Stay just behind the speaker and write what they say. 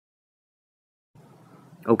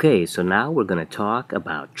Okay, so now we're going to talk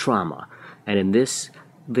about trauma. And in this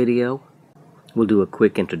video, we'll do a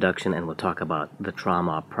quick introduction and we'll talk about the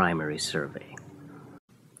trauma primary survey.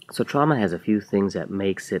 So trauma has a few things that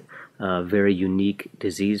makes it a very unique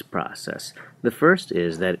disease process. The first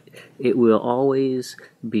is that it will always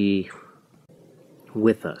be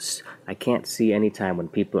with us. I can't see any time when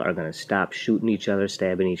people are going to stop shooting each other,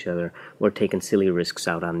 stabbing each other, or taking silly risks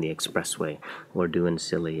out on the expressway, or doing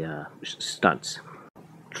silly stunts.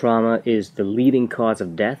 Trauma is the leading cause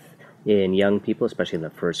of death in young people, especially in the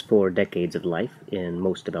first 4 decades of life in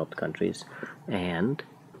most developed countries. And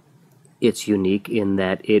it's unique in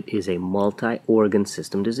that it is a multi-organ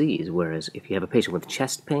system disease, whereas if you have a patient with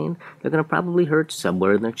chest pain, they're going to probably hurt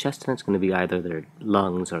somewhere in their chest, and it's going to be either their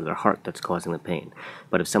lungs or their heart that's causing the pain.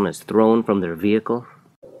 But if someone is thrown from their vehicle,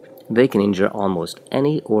 they can injure almost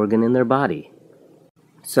any organ in their body.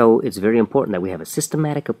 So it's very important that we have a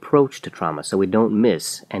systematic approach to trauma so we don't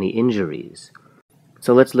miss any injuries.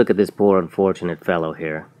 So let's look at this poor unfortunate fellow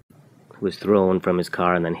here who was thrown from his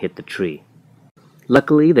car and then hit the tree.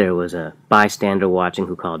 Luckily there was a bystander watching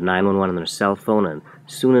who called 911 on their cell phone, and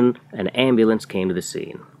soon an ambulance came to the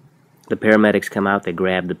scene. The paramedics come out, they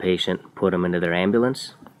grab the patient, put him into their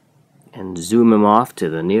ambulance, and zoom him off to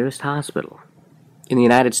the nearest hospital. In the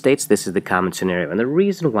United States, this is the common scenario, and the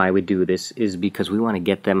reason why we do this is because we want to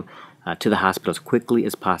get them to the hospital as quickly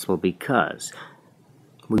as possible, because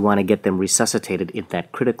we want to get them resuscitated in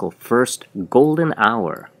that critical first golden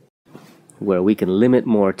hour where we can limit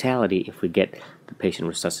mortality if we get the patient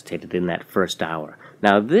resuscitated in that first hour.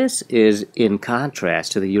 Now this is in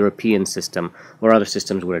contrast to the European system or other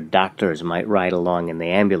systems where doctors might ride along in the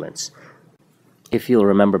ambulance. If you'll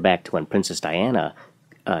remember back to when Princess Diana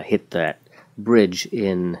hit that bridge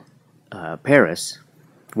in Paris,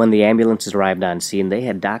 when the ambulances arrived on scene, they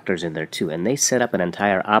had doctors in there too, and they set up an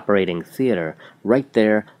entire operating theater right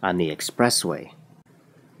there on the expressway.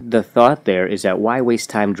 The thought there is that why waste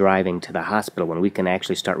time driving to the hospital when we can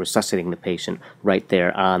actually start resuscitating the patient right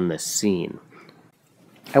there on the scene?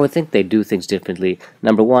 I would think they do things differently.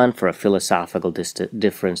 Number one, for a philosophical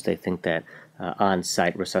difference, they think that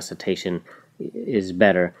on-site resuscitation is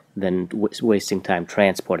better than wasting time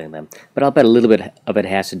transporting them. But I'll bet a little bit of it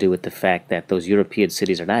has to do with the fact that those European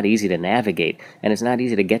cities are not easy to navigate, and it's not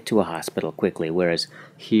easy to get to a hospital quickly, whereas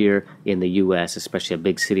here in the U.S., especially a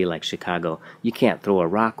big city like Chicago, you can't throw a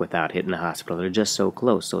rock without hitting a hospital. They're just so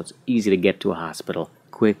close, so it's easy to get to a hospital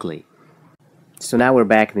quickly. So now we're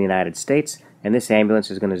back in the United States, and this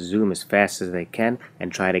ambulance is going to zoom as fast as they can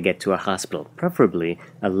and try to get to a hospital, preferably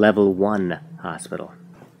a level 1 hospital.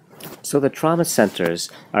 So the trauma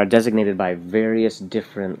centers are designated by various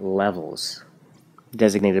different levels,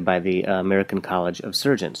 designated by the American College of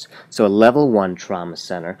Surgeons. So a level 1 trauma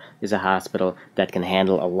center is a hospital that can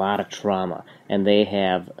handle a lot of trauma, and they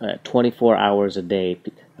have 24 hours a day,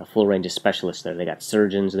 a full range of specialists there. They got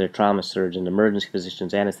surgeons, they're trauma surgeons, emergency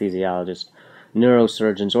physicians, anesthesiologists,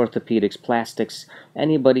 neurosurgeons, orthopedics, plastics,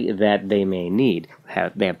 anybody that they may need.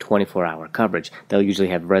 They have 24-hour coverage. They'll usually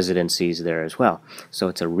have residencies there as well. So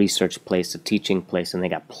it's a research place, a teaching place, and they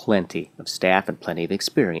got plenty of staff and plenty of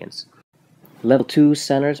experience. Level 2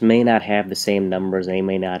 centers may not have the same numbers, they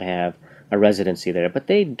may not have a residency there, but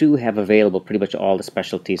they do have available pretty much all the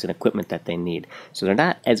specialties and equipment that they need. So they're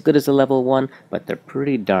not as good as the level 1, but they're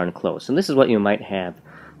pretty darn close. And this is what you might have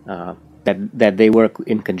that they work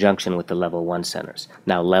in conjunction with the level 1 centers.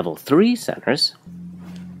 Now level 3 centers,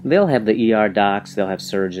 they'll have the ER docs, they'll have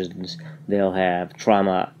surgeons, they'll have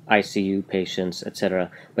trauma ICU patients,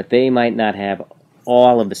 etc., but they might not have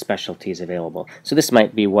all of the specialties available. So this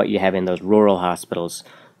might be what you have in those rural hospitals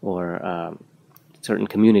or certain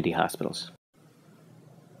community hospitals.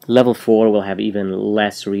 Level 4 will have even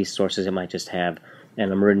less resources. It might just have an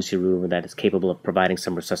emergency room that is capable of providing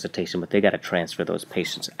some resuscitation, but they got to transfer those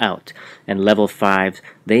patients out. And level 5,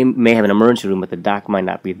 they may have an emergency room, but the doc might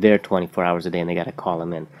not be there 24 hours a day, and they got to call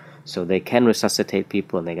them in. So they can resuscitate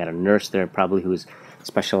people, and they got a nurse there probably who's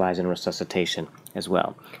specialized in resuscitation as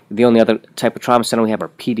well. The only other type of trauma center we have are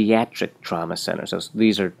pediatric trauma centers. So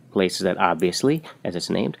these are places that obviously, as it's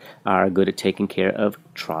named, are good at taking care of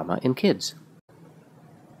trauma in kids.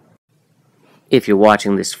 If you're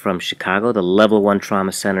watching this from Chicago, the level 1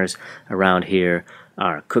 trauma centers around here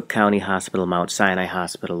are Cook County Hospital, Mount Sinai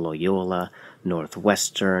Hospital, Loyola,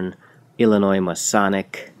 Northwestern, Illinois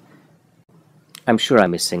Masonic. I'm sure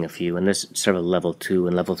I'm missing a few, and there's several level 2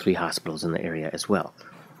 and level 3 hospitals in the area as well.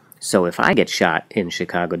 So if I get shot in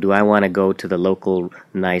Chicago, do I want to go to the local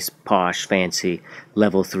nice, posh, fancy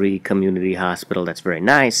level 3 community hospital that's very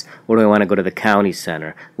nice, or do I want to go to the county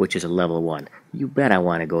center, which is a level 1? You bet I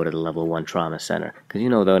want to go to the level 1 trauma center, because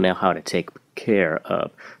they'll know how to take care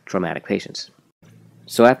of traumatic patients.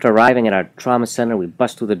 So after arriving at our trauma center, we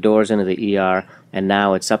bust through the doors into the ER, and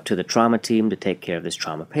now it's up to the trauma team to take care of this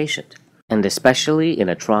trauma patient. And especially in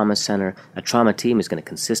a trauma center, a trauma team is going to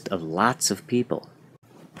consist of lots of people.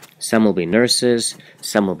 Some will be nurses,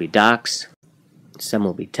 some will be docs, some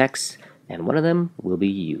will be techs, and one of them will be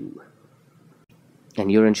you.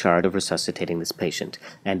 And you're in charge of resuscitating this patient.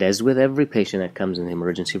 And as with every patient that comes in the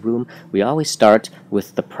emergency room, we always start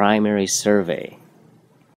with the primary survey.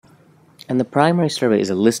 And the primary survey is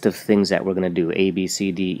a list of things that we're going to do, A, B,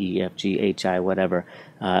 C, D, E, F, G, H, I, whatever.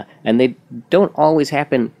 And they don't always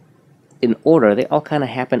happen in order. They all kind of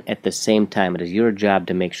happen at the same time. It is your job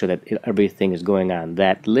to make sure that everything is going on.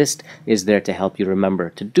 That list is there to help you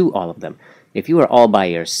remember to do all of them. If you are all by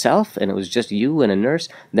yourself and it was just you and a nurse,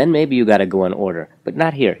 then maybe you got to go in order. But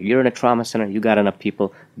not here. You're in a trauma center. You got enough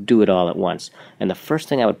people. Do it all at once. And the first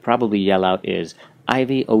thing I would probably yell out is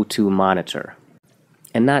IV O2 monitor.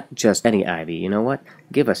 And not just any IV. You know what?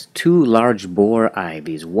 Give us 2 large bore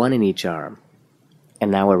IVs, 1 in each arm.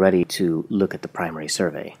 And now we're ready to look at the primary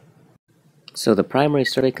survey. So the primary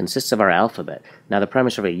survey consists of our alphabet. Now the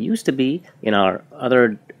primary survey used to be, in our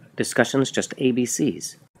other discussions, just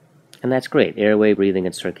ABCs. And that's great, airway, breathing,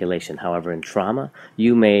 and circulation. However, in trauma,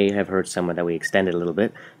 you may have heard somewhere that we extended a little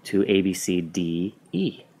bit to A, B, C, D,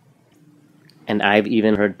 E. And I've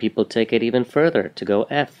even heard people take it even further to go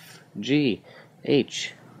F, G,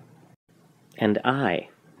 H, and I.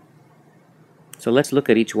 So let's look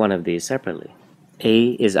at each one of these separately. A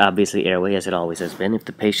is obviously airway, as it always has been. If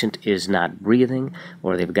the patient is not breathing,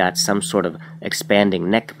 or they've got some sort of expanding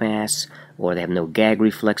neck mass, or they have no gag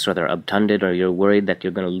reflex, or they're obtunded, or you're worried that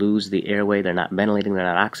you're going to lose the airway, they're not ventilating,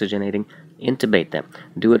 they're not oxygenating, intubate them.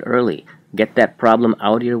 Do it early. Get that problem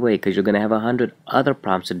out of your way, because you're going to have 100 other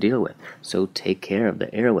problems to deal with. So take care of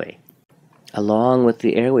the airway. Along with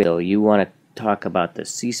the airway, though, you want to talk about the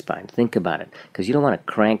C-spine. Think about it, because you don't want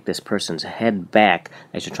to crank this person's head back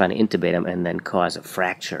as you're trying to intubate them and then cause a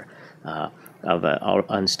fracture of an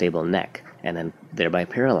unstable neck and then thereby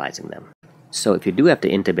paralyzing them. So if you do have to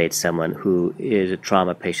intubate someone who is a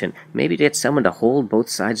trauma patient, maybe get someone to hold both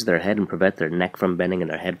sides of their head and prevent their neck from bending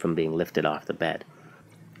and their head from being lifted off the bed.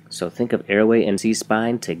 So think of airway and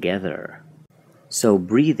C-spine together. So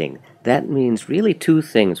breathing, that means really 2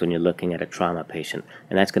 things when you're looking at a trauma patient,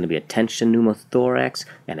 and that's going to be a tension pneumothorax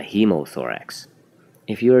and a hemothorax.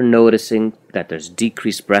 If you're noticing that there's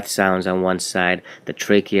decreased breath sounds on one side, the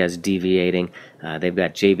trachea is deviating, they've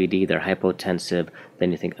got JVD, they're hypotensive,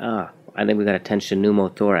 then you think, I think we've got a tension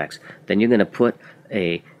pneumothorax. Then you're going to put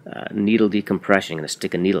a needle decompression, you're going to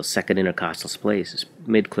stick a needle, second intercostal space,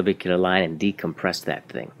 mid-clavicular line, and decompress that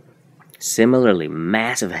thing. Similarly,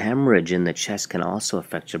 massive hemorrhage in the chest can also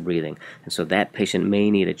affect your breathing, and so that patient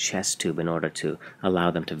may need a chest tube in order to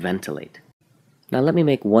allow them to ventilate. Now let me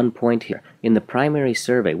make one point here. In the primary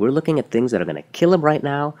survey, we're looking at things that are going to kill him right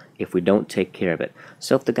now if we don't take care of it.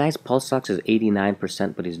 So if the guy's pulse ox is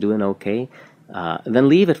 89% but he's doing okay, then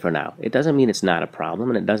leave it for now. It doesn't mean it's not a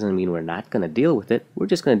problem, and it doesn't mean we're not going to deal with it. We're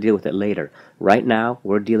just going to deal with it later. Right now,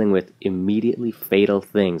 we're dealing with immediately fatal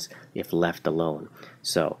things if left alone.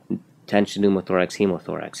 So tension pneumothorax,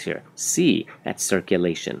 hemothorax here. C, that's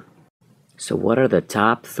circulation. So what are the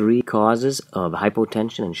top 3 causes of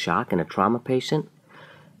hypotension and shock in a trauma patient?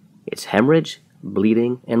 It's hemorrhage,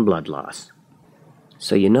 bleeding, and blood loss.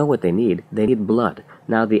 So you know what they need. They need blood.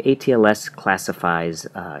 Now the ATLS classifies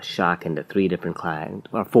shock into 3 different kinds,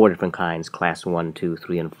 or 4 different kinds, class 1, 2,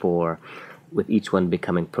 3, and 4, with each one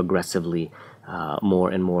becoming progressively more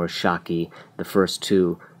and more shocky. The first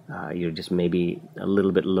 2, you're just maybe a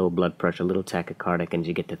little bit low blood pressure, a little tachycardic, and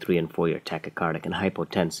you get to 3 and 4, you're tachycardic and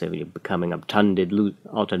hypotensive. You're becoming obtunded,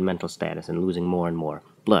 altered mental status, and losing more and more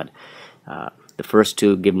blood. The first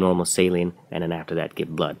 2, give normal saline, and then after that,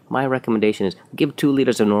 give blood. My recommendation is give 2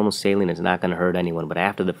 liters of normal saline. It's not going to hurt anyone, but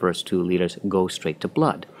after the first 2 liters, go straight to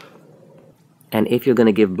blood. And if you're going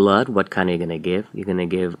to give blood, what kind are you going to give? You're going to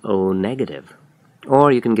give O negative,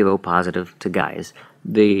 or you can give O positive to guys.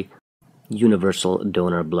 The universal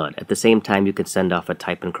donor blood. At the same time, you can send off a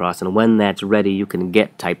type and cross, and when that's ready, you can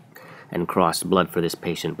get type and cross blood for this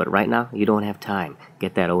patient. But right now, you don't have time.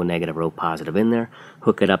 Get that O negative or O positive in there,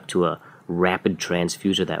 hook it up to a rapid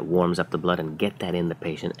transfuser that warms up the blood, and get that in the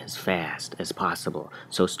patient as fast as possible.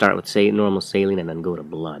 So start with normal saline and then go to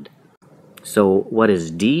blood. So what is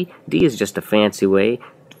D? D is just a fancy way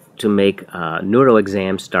to make neuro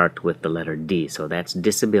exams start with the letter D, so that's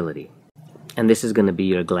disability. And this is going to be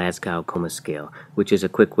your Glasgow Coma scale, which is a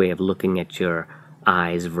quick way of looking at your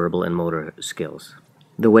eyes, verbal, and motor skills.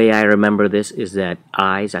 The way I remember this is that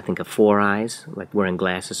eyes, I think of 4 eyes, like wearing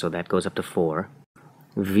glasses, so that goes up to 4.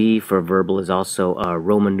 V for verbal is also a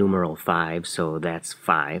Roman numeral 5, so that's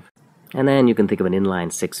 5. And then you can think of an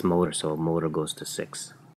inline 6 motor, so motor goes to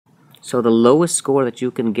 6. So the lowest score that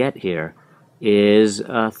you can get here is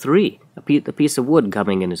 3. A piece of wood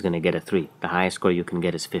coming in is going to get a 3. The highest score you can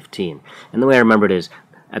get is 15. And the way I remember it is,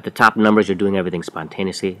 at the top numbers you're doing everything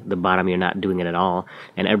spontaneously, the bottom you're not doing it at all,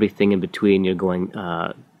 and everything in between you're going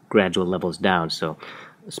gradual levels down. So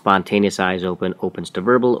spontaneous eyes open, opens to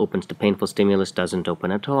verbal, opens to painful stimulus, doesn't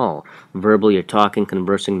open at all. Verbal, you're talking,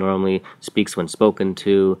 conversing normally, speaks when spoken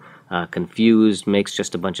to. Confused, makes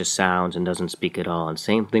just a bunch of sounds and doesn't speak at all. And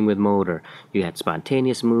same thing with motor. You had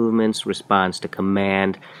spontaneous movements, response to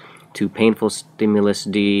command, to painful stimulus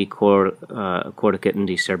D, corticate and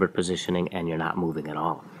decerebrate positioning, and you're not moving at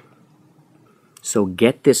all. So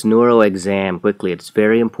get this neuro exam quickly. It's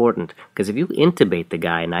very important, because if you intubate the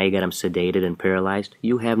guy and now you got him sedated and paralyzed,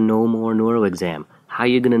 you have no more neuro exam. How are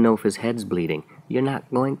you going to know if his head's bleeding? You're not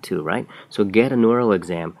going to, right? So get a neuro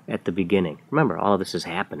exam at the beginning. Remember, all of this is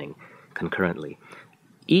happening concurrently.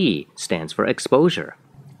 E stands for exposure.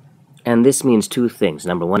 And this means 2 things.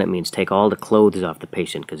 Number 1, it means take all the clothes off the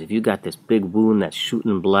patient, because if you got this big wound that's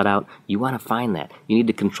shooting blood out, you want to find that. You need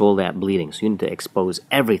to control that bleeding, so you need to expose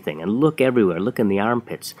everything and look everywhere. Look in the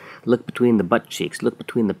armpits, look between the butt cheeks, look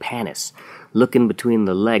between the pannus, look in between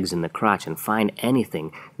the legs and the crotch, and find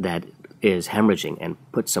anything that is hemorrhaging and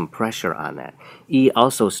put some pressure on that. E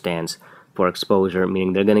also stands for exposure,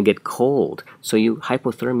 meaning they're going to get cold. So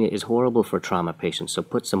hypothermia is horrible for trauma patients, so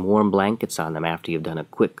put some warm blankets on them after you've done a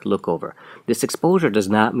quick look over. This exposure does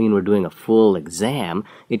not mean we're doing a full exam,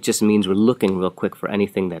 it just means we're looking real quick for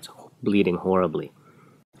anything that's bleeding horribly.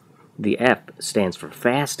 The F stands for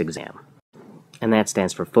fast exam, and that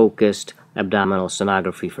stands for focused abdominal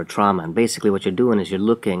sonography for trauma. And basically what you're doing is you're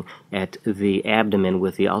looking at the abdomen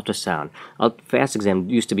with the ultrasound. Fast exam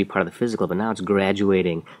used to be part of the physical, but now it's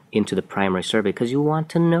graduating into the primary survey, because you want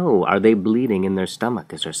to know, are they bleeding in their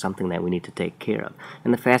stomach? Is there something that we need to take care of?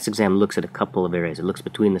 And the fast exam looks at a couple of areas. It looks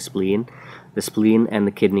between the spleen and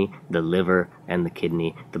the kidney, the liver and the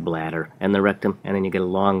kidney, the bladder and the rectum, and then you get a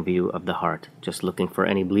long view of the heart, just looking for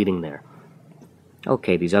any bleeding there.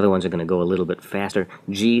 Okay, these other ones are going to go a little bit faster.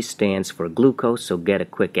 G stands for glucose, so get a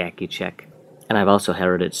quick AccuCheck. And I've also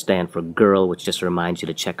heard it stand for girl, which just reminds you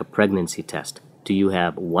to check a pregnancy test. Do you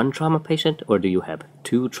have 1 trauma patient or do you have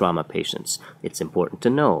 2 trauma patients? It's important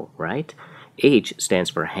to know, right? H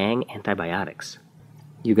stands for hang antibiotics.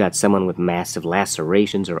 You got someone with massive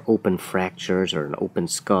lacerations or open fractures or an open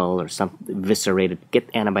skull or something viscerated,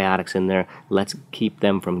 get antibiotics in there. Let's keep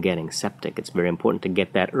them from getting septic. It's very important to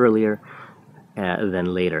get that earlier than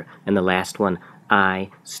later. And the last one, I,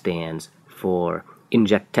 stands for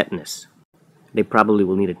Inject Tetanus. They probably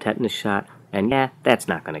will need a tetanus shot, and yeah, that's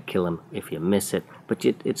not going to kill them if you miss it, but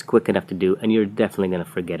it's quick enough to do, and you're definitely going to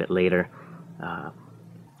forget it later.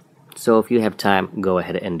 So if you have time, go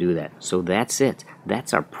ahead and do that. So that's it.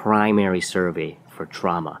 That's our primary survey for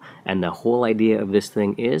trauma. And the whole idea of this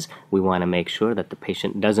thing is we want to make sure that the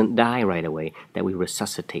patient doesn't die right away, that we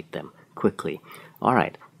resuscitate them quickly. All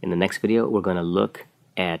right. In the next video, we're going to look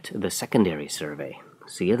at the secondary survey.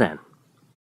 See you then.